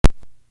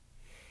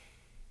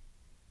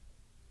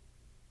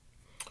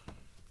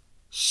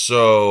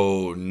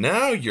So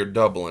now you're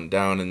doubling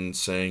down and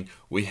saying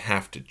we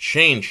have to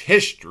change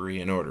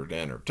history in order to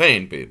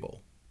entertain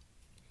people.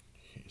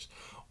 Jeez.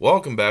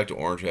 Welcome back to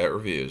Orange Hat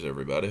Reviews,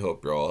 everybody.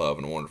 Hope you're all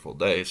having a wonderful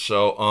day.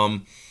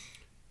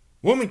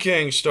 Woman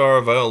King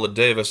star Viola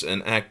Davis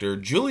and actor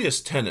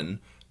Julius Tenen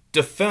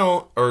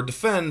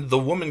defend the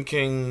Woman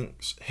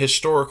King's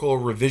historical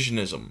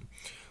revisionism.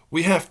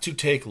 We have to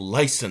take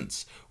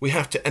license. We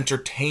have to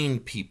entertain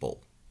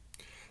people.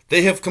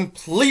 They have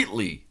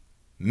completely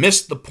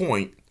missed the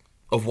point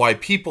of why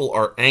people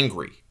are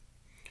angry,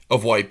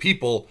 of why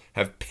people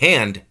have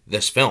panned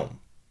this film,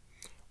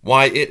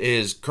 why it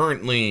is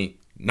currently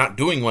not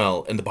doing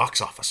well in the box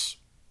office.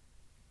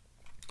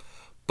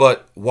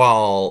 But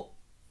while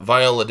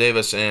Viola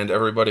Davis and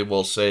everybody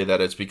will say that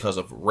it's because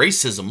of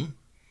racism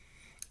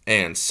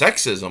and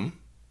sexism,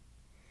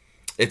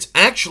 it's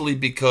actually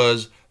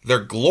because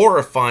they're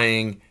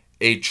glorifying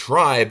a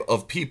tribe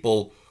of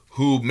people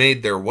who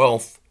made their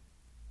wealth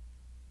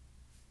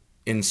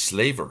in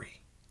slavery.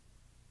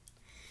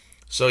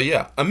 So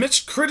yeah,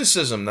 amidst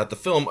criticism that the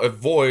film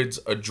avoids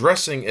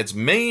addressing its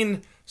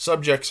main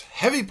subject's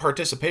heavy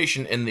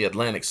participation in the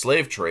Atlantic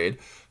slave trade,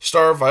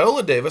 star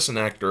Viola Davis and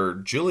actor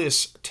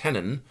Julius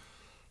Tenen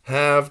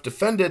have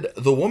defended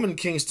the Woman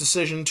King's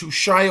decision to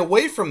shy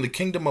away from the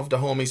Kingdom of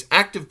Dahome's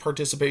active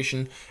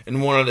participation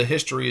in one of the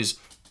history's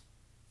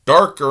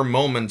darker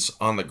moments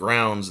on the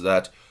grounds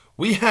that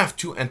we have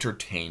to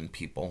entertain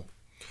people.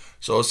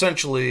 So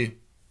essentially,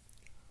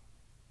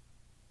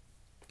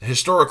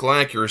 historical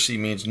accuracy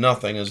means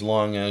nothing as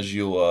long as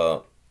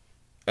you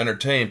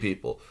entertain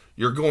people.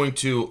 You're going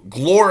to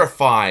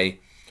glorify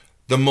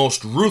the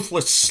most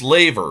ruthless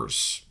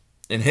slavers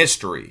in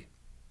history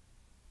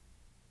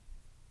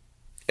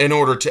in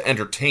order to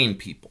entertain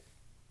people.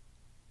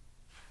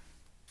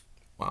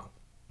 Wow.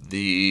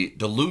 The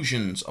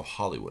delusions of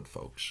Hollywood,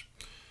 folks.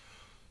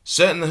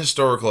 Set in the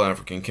historical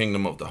African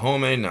kingdom of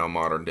Dahomey, now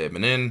modern-day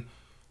Benin,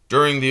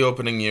 during the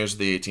opening years of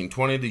the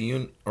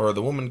 1820,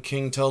 the Woman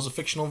King tells a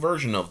fictional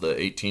version of the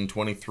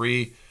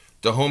 1823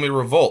 Dahomey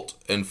Revolt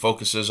and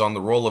focuses on the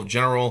role of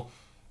General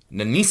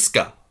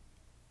Naniska,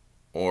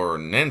 or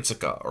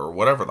Nansika, or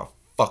whatever the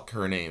fuck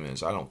her name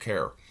is, I don't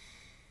care,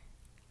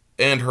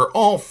 and her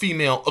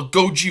all-female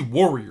Agoji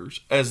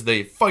warriors as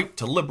they fight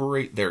to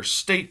liberate their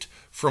state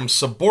from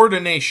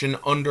subordination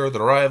under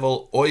the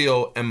rival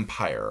Oyo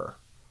Empire.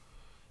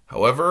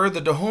 However,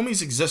 the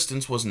Dahome's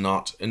existence was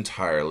not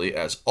entirely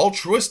as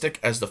altruistic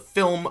as the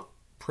film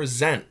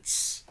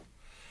presents,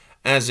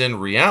 as in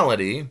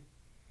reality,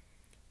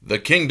 the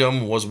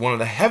kingdom was one of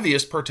the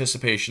heaviest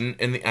participation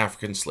in the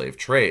African slave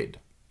trade.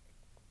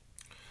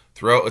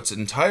 Throughout its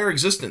entire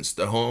existence,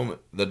 the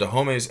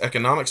Dahome's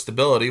economic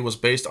stability was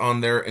based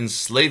on their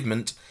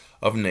enslavement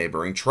of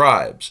neighboring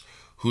tribes,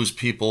 whose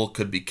people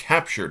could be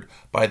captured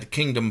by the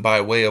kingdom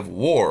by way of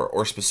war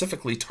or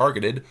specifically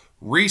targeted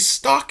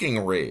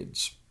restocking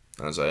raids,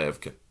 as I have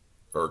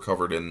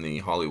covered in the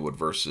Hollywood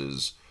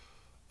versus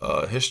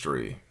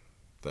history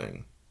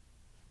thing.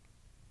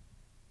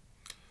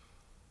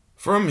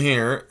 From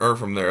there,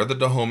 the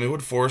Dahomey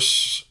would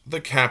force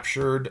the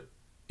captured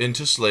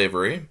into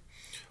slavery,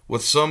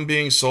 with some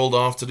being sold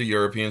off to the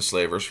European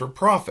slavers for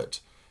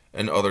profit,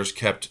 and others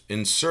kept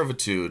in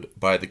servitude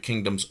by the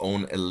kingdom's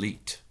own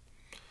elite.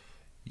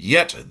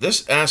 Yet,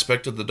 this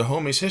aspect of the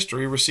Dahome's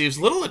history receives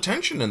little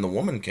attention in The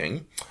Woman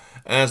King,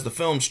 as the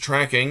film's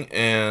tackling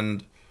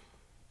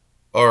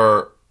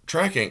of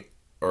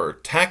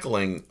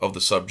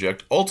the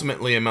subject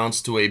ultimately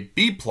amounts to a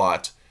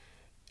B-plot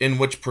in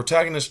which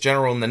protagonist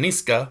General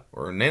Naniska,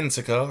 or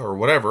Nansika, or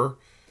whatever,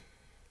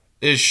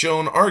 is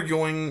shown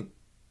arguing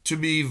to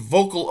be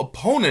vocal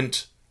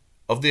opponent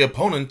of the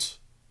opponent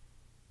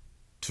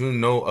to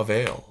no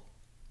avail.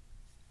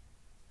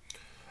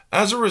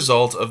 As a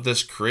result of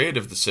this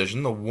creative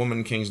decision, The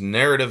Woman King's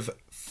narrative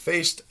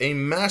faced a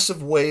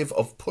massive wave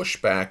of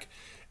pushback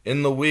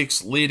in the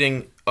weeks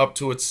leading up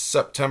to its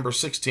September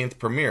 16th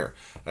premiere,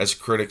 as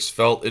critics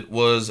felt it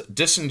was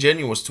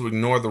disingenuous to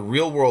ignore the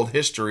real-world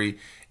history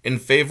in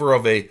favor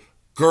of a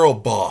girl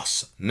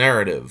boss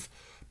narrative,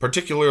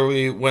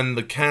 particularly when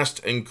the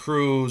cast and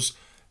crew's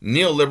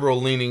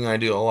neoliberal-leaning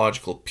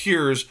ideological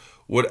peers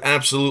would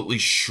absolutely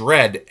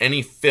shred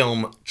any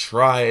film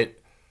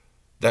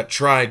that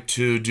tried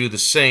to do the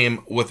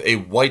same with a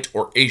white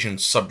or Asian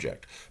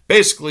subject.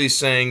 Basically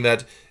saying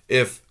that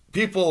if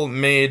people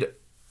made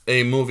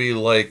a movie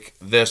like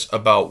this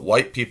about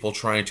white people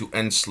trying to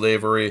end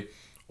slavery,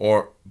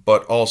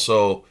 but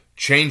also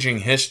changing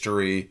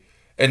history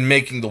and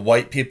making the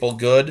white people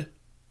good,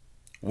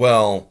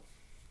 well,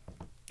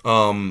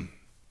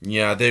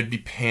 yeah, they'd be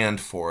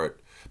panned for it.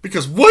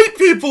 Because white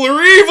people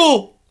are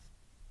evil!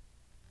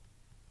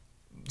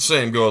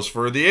 Same goes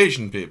for the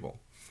Asian people.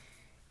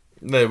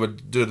 They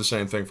would do the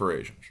same thing for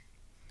Asians.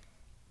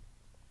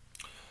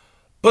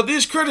 But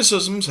these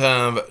criticisms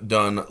have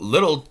done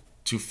little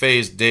to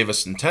faze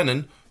Davis and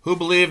Tenen, who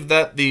believe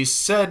that the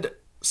said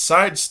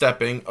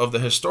sidestepping of the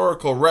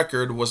historical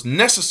record was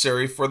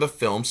necessary for the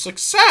film's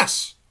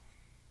success.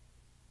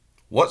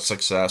 What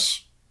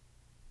success?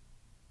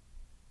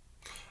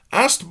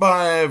 Asked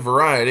by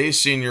Variety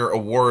Senior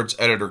Awards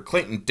editor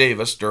Clayton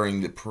Davis during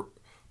the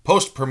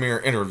post-premiere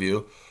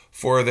interview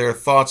for their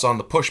thoughts on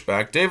the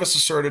pushback, Davis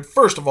asserted,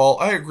 "First of all,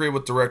 I agree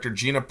with director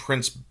Gina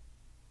Prince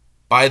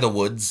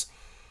Bythewoods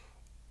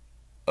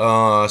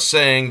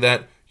saying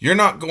that you're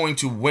not going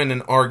to win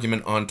an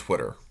argument on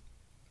Twitter."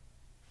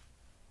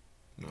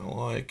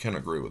 Well, I can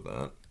agree with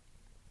that.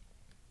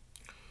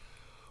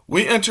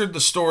 "We entered the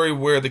story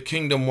where the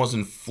kingdom was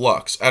in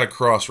flux, at a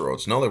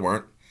crossroads." No, they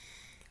weren't.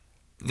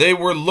 "They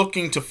were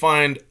looking to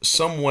find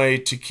some way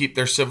to keep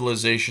their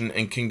civilization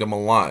and kingdom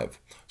alive,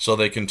 so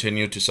they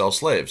continued to sell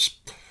slaves.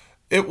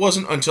 It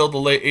wasn't until the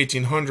late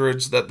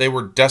 1800s that they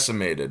were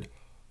decimated.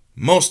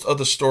 Most of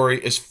the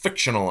story is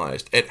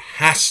fictionalized. It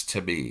has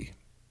to be."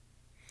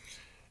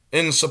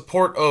 In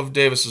support of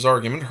Davis's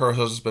argument, her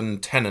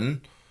husband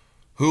Tenon,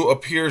 who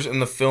appears in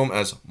the film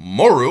as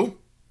Moru,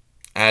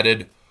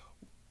 added,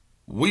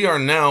 "We are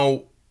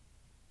now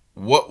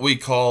what we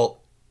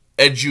call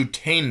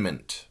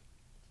edutainment."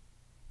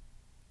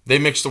 They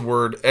mix the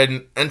word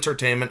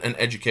entertainment and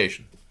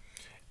education.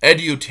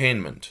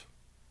 Edutainment.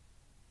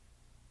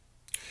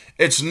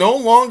 It's no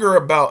longer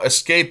about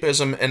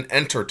escapism and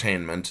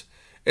entertainment.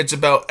 It's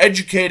about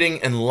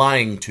educating and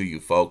lying to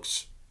you,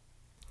 folks.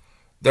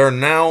 They're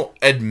now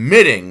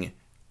admitting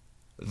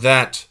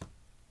that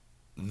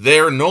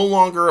they're no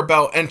longer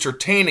about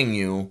entertaining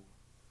you,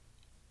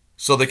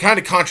 so they kind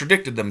of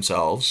contradicted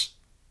themselves,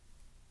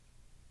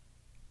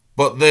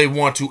 but they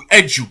want to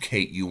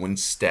educate you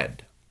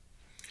instead.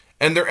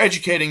 And they're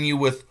educating you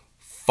with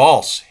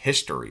false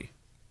history.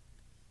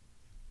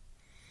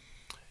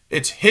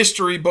 It's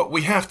history, but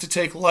we have to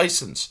take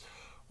license.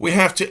 We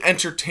have to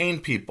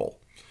entertain people.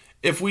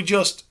 If we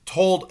just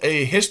told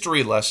a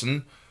history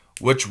lesson,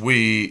 which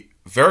we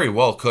very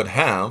well could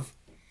have,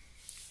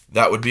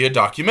 that would be a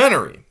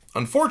documentary.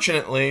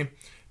 Unfortunately,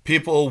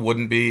 people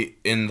wouldn't be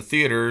in the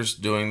theaters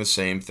doing the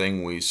same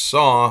thing we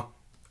saw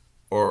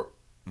or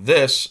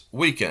this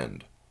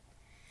weekend.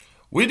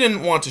 We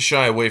didn't want to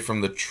shy away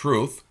from the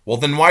truth. Well,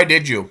 then why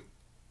did you?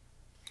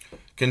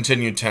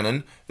 Continued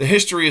Tenon. The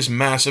history is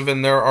massive,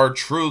 and there are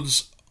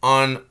truths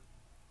on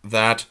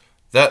that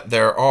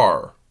there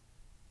are.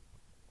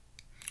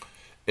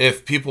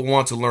 If people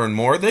want to learn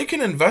more, they can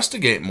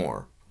investigate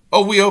more.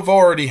 Oh, we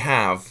already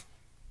have,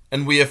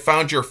 and we have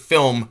found your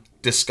film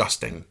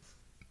disgusting.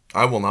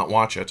 I will not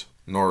watch it,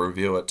 nor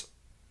review it.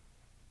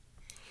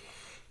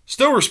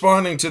 Still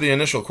responding to the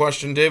initial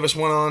question, Davis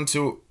went on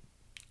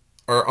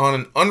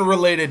an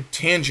unrelated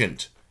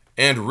tangent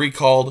and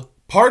recalled,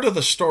 "Part of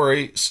the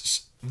story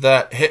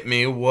that hit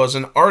me was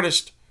as an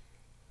artist,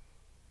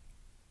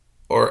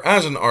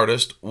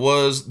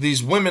 was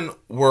these women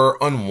were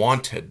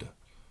unwanted."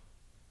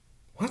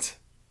 What?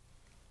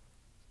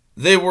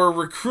 "They were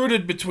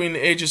recruited between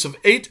the ages of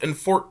 8 and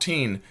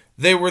 14.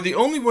 They were the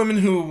only women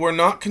who were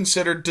not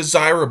considered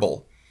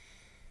desirable.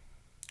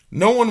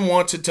 No one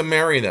wanted to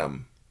marry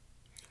them.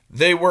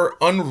 They were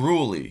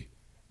unruly.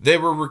 They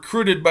were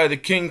recruited by the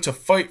king to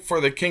fight for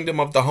the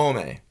kingdom of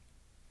Dahomey.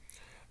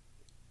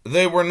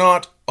 They were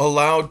not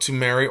allowed to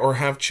marry or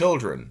have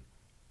children.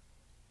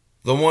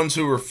 The ones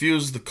who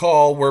refused the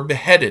call were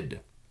beheaded."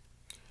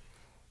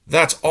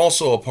 That's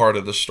also a part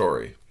of the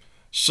story.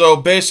 So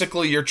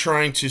basically you're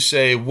trying to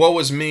say, woe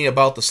is me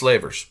about the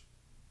slavers.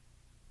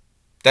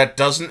 That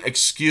doesn't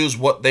excuse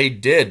what they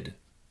did.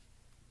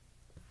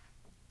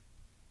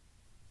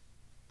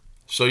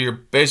 So you're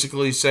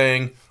basically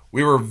saying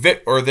they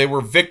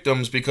were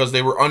victims because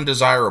they were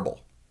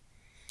undesirable.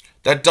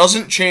 That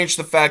doesn't change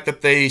the fact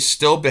that they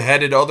still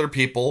beheaded other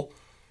people,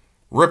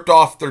 ripped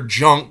off their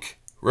junk,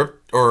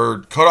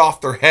 cut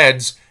off their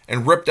heads,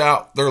 and ripped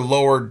out their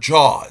lower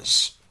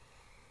jaws,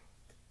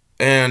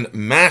 and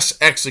mass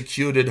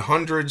executed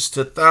hundreds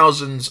to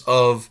thousands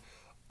of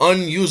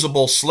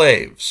unusable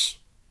slaves.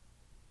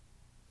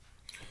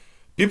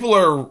 People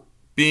are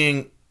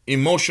being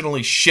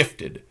emotionally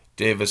shifted,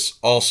 Davis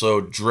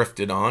also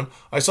drifted on.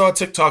 "I saw a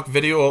TikTok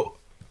video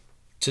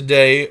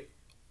today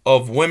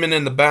of women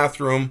in the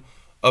bathroom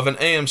of an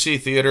AMC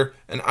theater,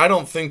 and I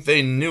don't think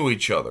they knew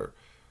each other.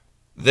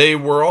 They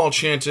were all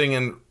chanting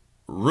and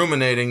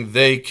ruminating.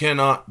 That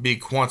cannot be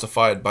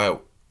quantified by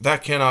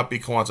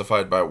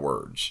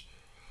words.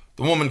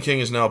 The Woman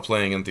King is now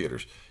playing in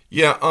theaters."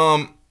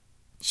 Yeah,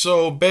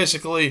 so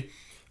basically,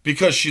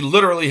 because she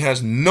literally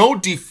has no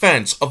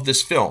defense of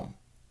this film,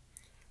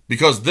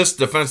 because this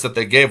defense that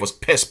they gave was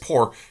piss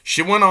poor,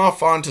 she went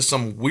off onto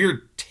some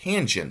weird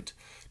tangent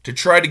to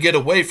try to get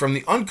away from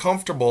the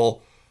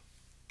uncomfortable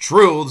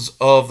truths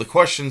of the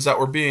questions that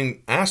were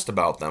being asked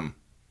about them.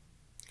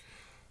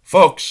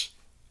 Folks,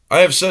 I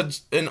have said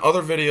in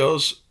other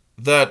videos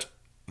that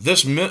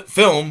this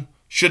film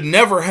should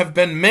never have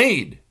been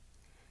made.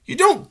 You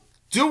don't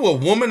do a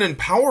woman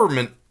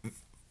empowerment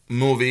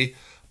movie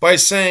by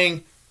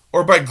saying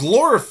or by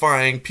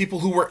glorifying people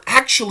who were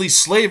actually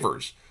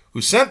slavers,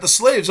 who sent the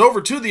slaves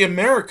over to the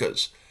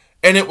Americas,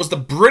 and it was the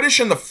British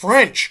and the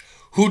French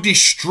who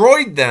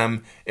destroyed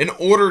them in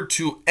order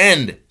to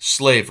end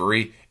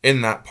slavery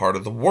in that part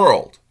of the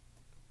world.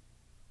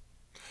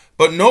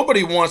 But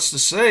nobody wants to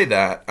say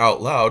that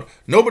out loud.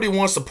 Nobody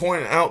wants to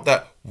point out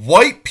that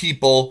white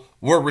people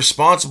were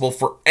responsible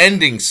for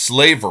ending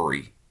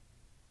slavery.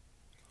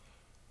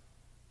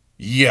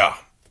 Yeah.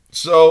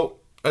 So,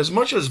 as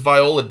much as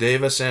Viola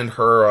Davis and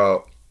her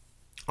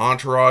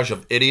entourage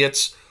of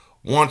idiots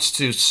wants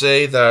to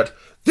say that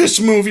this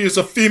movie is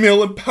a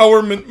female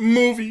empowerment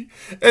movie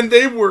and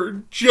they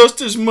were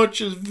just as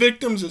much as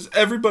victims as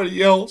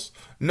everybody else.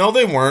 No,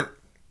 they weren't.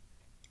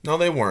 No,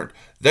 they weren't.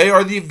 They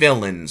are the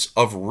villains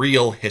of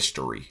real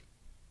history.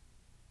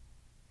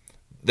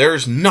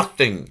 There's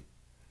nothing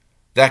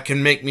that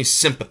can make me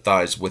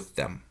sympathize with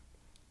them.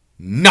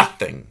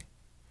 Nothing.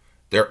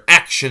 Their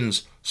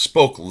actions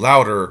spoke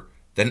louder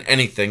than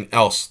anything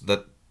else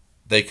that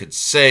they could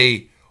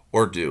say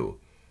or do.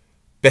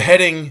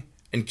 Beheading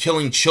and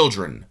killing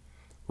children,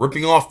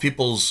 ripping off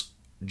people's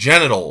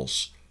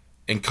genitals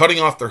and cutting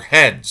off their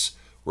heads,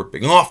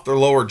 ripping off their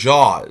lower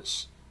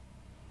jaws.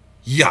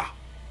 Yeah.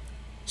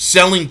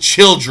 Selling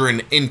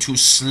children into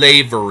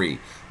slavery,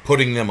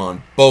 putting them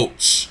on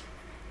boats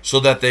so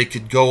that they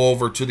could go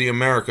over to the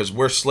Americas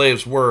where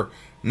slaves were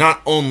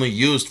not only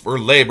used for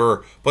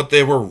labor, but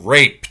they were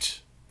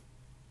raped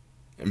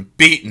and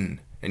beaten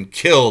and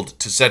killed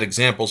to set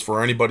examples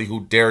for anybody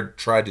who dared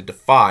try to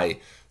defy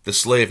the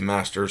slave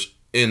masters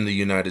in the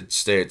United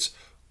States.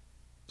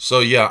 So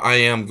yeah, I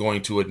am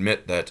going to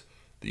admit that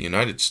the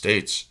United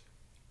States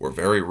were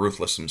very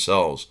ruthless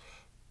themselves,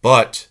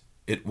 but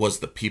it was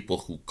the people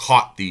who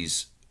caught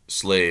these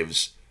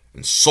slaves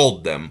and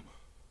sold them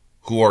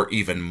who are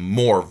even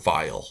more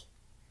vile.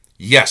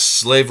 Yes,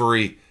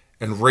 slavery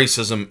and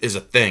racism is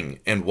a thing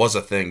and was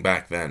a thing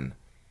back then.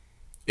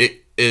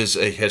 It is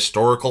a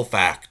historical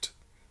fact.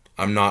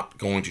 I'm not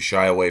going to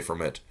shy away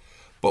from it.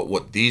 But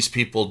what these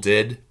people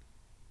did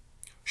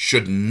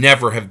should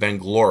never have been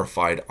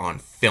glorified on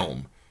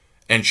film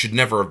and should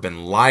never have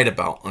been lied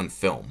about on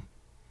film.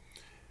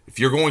 If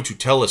you're going to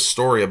tell a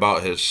story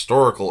about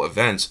historical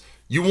events,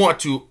 you want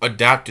to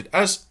adapt it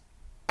as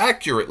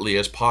accurately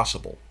as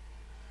possible.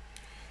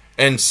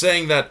 And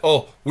saying that,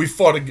 oh, we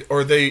fought,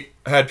 or they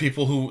had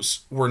people who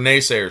were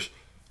naysayers.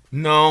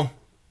 No,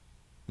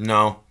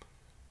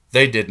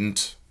 they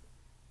didn't.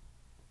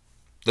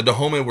 The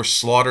Dahomey were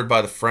slaughtered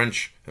by the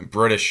French and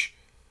British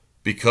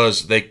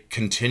because they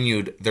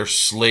continued their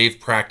slave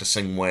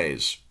practicing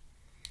ways.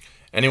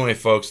 Anyway,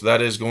 folks, that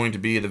is going to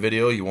be the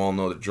video. You all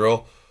know the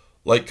drill.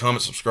 Like,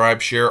 comment, subscribe,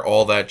 share,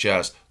 all that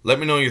jazz. Let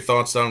me know your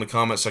thoughts down in the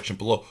comment section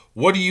below.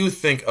 What do you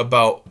think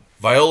about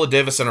Viola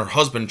Davis and her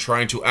husband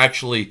trying to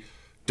actually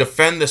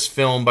defend this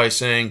film by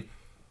saying,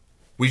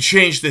 we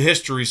changed the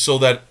history so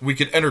that we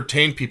could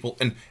entertain people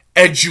and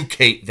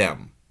educate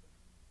them?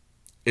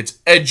 It's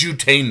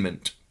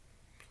edutainment.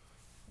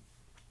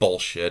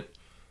 Bullshit.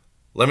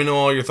 Let me know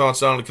all your thoughts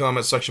down in the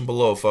comment section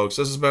below, folks.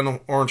 This has been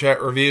Orange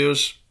Hat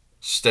Reviews.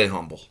 Stay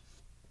humble.